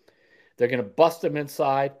come. They're going to bust him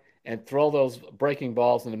inside and throw those breaking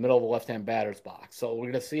balls in the middle of the left-hand batter's box. So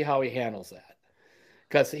we're going to see how he handles that.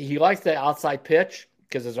 Because he likes the outside pitch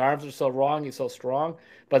because his arms are so long, he's so strong.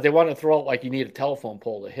 But they want to throw it like you need a telephone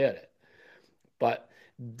pole to hit it. But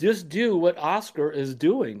just do what Oscar is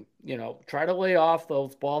doing. Try to lay off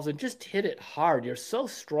those balls and just hit it hard. You're so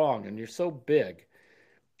strong and you're so big.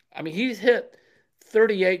 I mean, he's hit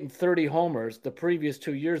 38 and 30 homers the previous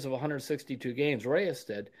 2 years of 162 games. Reyes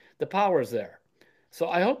did. The power's there. So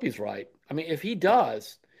I hope he's right. I mean, if he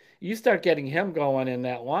does, you start getting him going in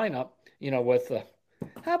that lineup, with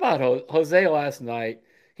how about Jose last night?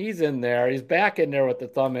 He's in there. He's back in there with the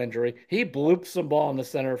thumb injury. He bloops some ball in the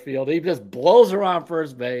center field. He just blows around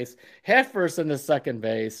first base, head first into second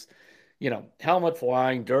base, helmet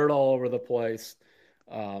flying, dirt all over the place.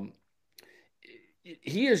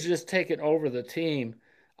 He has just taken over the team.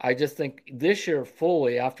 I just think this year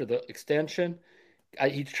fully after the extension,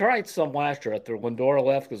 he tried some last year after Lindor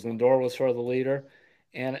left because Lindor was sort of the leader,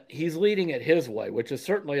 and he's leading it his way, which is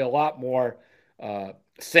certainly a lot more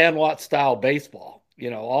Sandlot style baseball,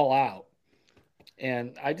 all out.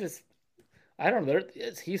 And I don't know.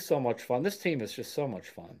 He's so much fun. This team is just so much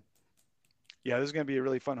fun. Yeah, this is going to be a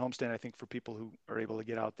really fun homestand, I think, for people who are able to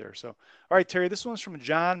get out there. So, all right, Terry, this one's from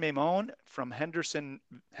John Mamone from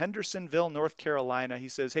Hendersonville, North Carolina. He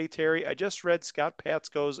says, hey, Terry, I just read Scott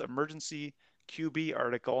Patsko's emergency QB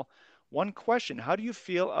article. One question, how do you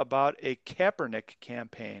feel about a Kaepernick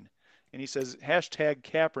campaign? And he says, hashtag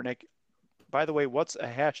Kaepernick. By the way, what's a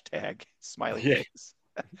hashtag? Smiley face.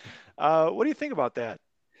 What do you think about that?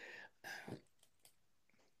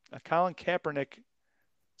 Colin Kaepernick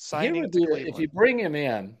signing to Cleveland. If you bring him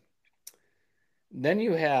in, then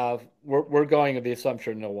you have, we're going with the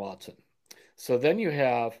assumption no Watson. So then you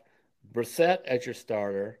have Brissett as your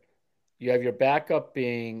starter. You have your backup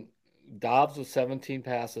being Dobbs with 17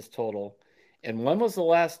 passes total. And when was the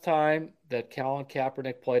last time that Colin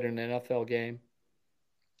Kaepernick played in an NFL game?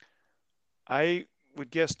 I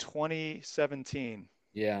would guess 2017.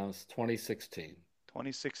 Yeah, it was 2016.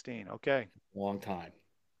 2016, okay. Long time.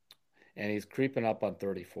 And he's creeping up on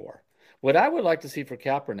 34. What I would like to see for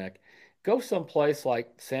Kaepernick, go someplace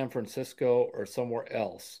like San Francisco or somewhere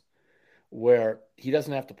else where he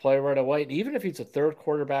doesn't have to play right away. And even if he's a third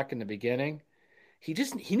quarterback in the beginning, he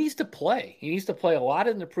needs to play. He needs to play a lot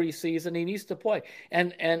in the preseason. He needs to play.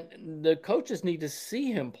 And the coaches need to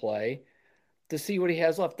see him play to see what he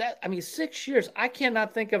has left. 6 years. I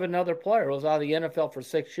cannot think of another player who was out of the NFL for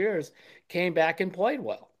 6 years, came back and played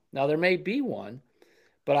well. Now, there may be one,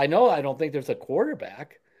 but I don't think there's a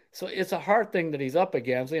quarterback. So it's a hard thing that he's up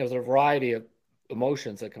against. There's a variety of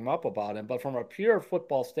emotions that come up about him. But from a pure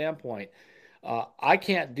football standpoint, I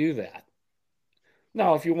can't do that.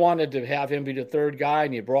 Now, if you wanted to have him be the third guy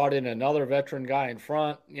and you brought in another veteran guy in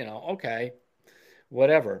front, okay,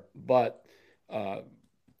 whatever. But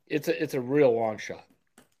it's a real long shot.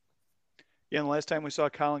 Yeah, and the last time we saw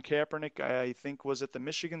Colin Kaepernick, I think, was at the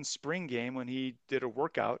Michigan spring game when he did a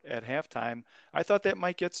workout at halftime. I thought that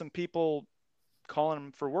might get some people calling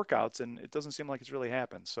him for workouts, and it doesn't seem like it's really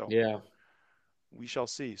happened. So yeah, we shall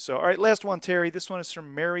see. So, all right, last one, Terry. This one is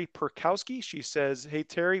from Mary Perkowski. She says, hey,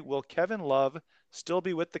 Terry, will Kevin Love still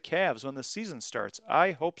be with the Cavs when the season starts?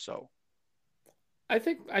 I hope so. I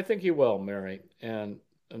think he will, Mary. And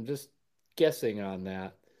I'm just guessing on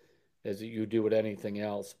that as you do with anything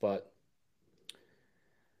else. But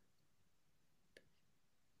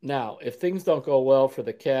now, if things don't go well for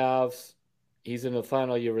the Cavs, he's in the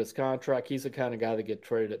final year of his contract. He's the kind of guy to get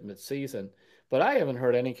traded at midseason. But I haven't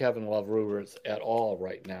heard any Kevin Love rumors at all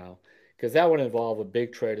right now because that would involve a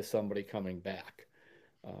big trade of somebody coming back.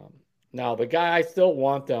 Now, the guy I still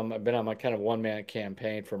want them. I've been on my kind of one-man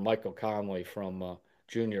campaign for Michael Conley from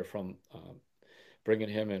Jr. from bringing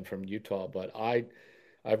him in from Utah. But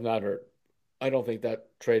I've not heard. I don't think that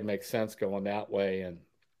trade makes sense going that way. And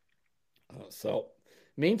so,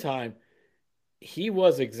 meantime, he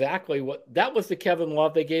was exactly that was the Kevin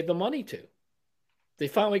Love they gave the money to. They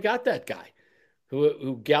finally got that guy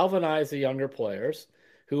who galvanized the younger players,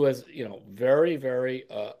 who was very, very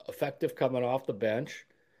effective coming off the bench,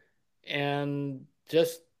 and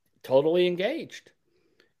just totally engaged.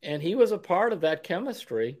 And he was a part of that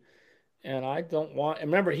chemistry. And I don't want.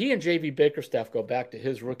 Remember, he and JB Bickerstaff go back to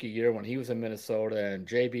his rookie year when he was in Minnesota, and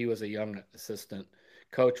JB was a young assistant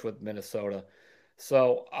coach with Minnesota.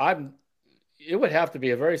 So I'm it would have to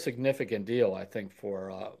be a very significant deal, I think,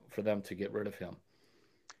 for them to get rid of him.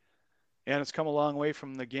 And it's come a long way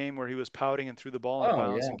from the game where he was pouting and threw the ball out of Oh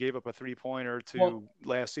bounds yeah. and gave up a 3-pointer Well, to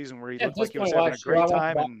last season where he at looked this like he was point having a last year, great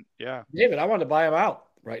time. And yeah, David, I wanted to buy him out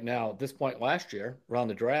right now. At this point last year, around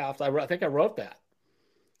the draft, I think I wrote that.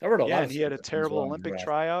 I wrote a yeah, lot and of he had stuff a that comes terrible around the Olympic draft.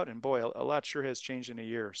 tryout. And boy, a lot sure has changed in a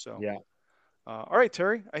year. So, Yeah. all right,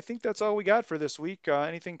 Terry, I think that's all we got for this week.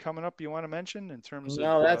 Anything coming up you want to mention in terms of?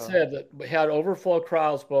 No, that's it. We had overflow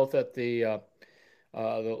crowds both at the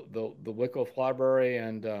Wycliffe Library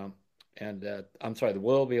and I'm sorry, the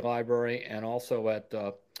Willoughby Library, and also at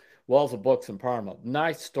Wells of Books in Parma.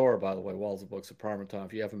 Nice store, by the way, Wells of Books in Parma, Tom,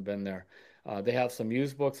 if you haven't been there. They have some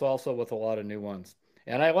used books also with a lot of new ones.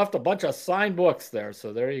 And I left a bunch of signed books there,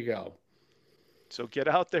 so there you go. So get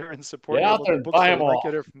out there and support Get your out there local and buy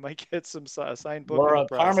bookstore. them You might all. get some signed book We're in the at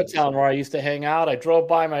process. Parmatown So. where I used to hang out. I drove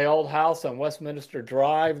by my old house on Westminster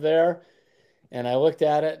Drive there, and I looked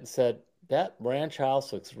at it and said, that ranch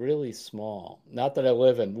house looks really small. Not that I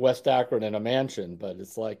live in West Akron in a mansion, but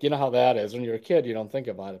it's like, you know how that is. When you're a kid, you don't think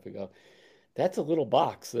about it. You go, that's a little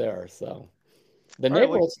box there. So the All right,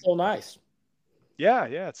 well, neighborhood's still nice. yeah,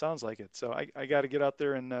 it sounds like it. So I got to get out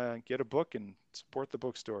there and get a book and support the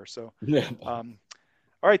bookstore. So, Yeah. all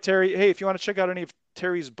right, Terry. Hey, if you want to check out any of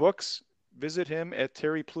Terry's books, visit him at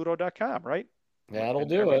terrypluto.com, right? That'll And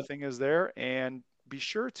do it. everything is there. And be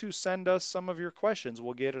sure to send us some of your questions.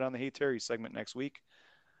 We'll get it on the Hey Terry segment next week.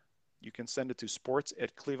 You can send it to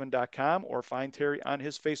sports@cleveland.com or find Terry on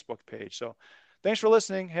his Facebook page. So thanks for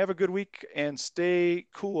listening. Have a good week and stay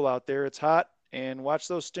cool out there. It's hot and watch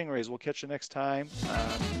those stingrays. We'll catch you next time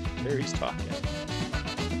on Terry's Talking.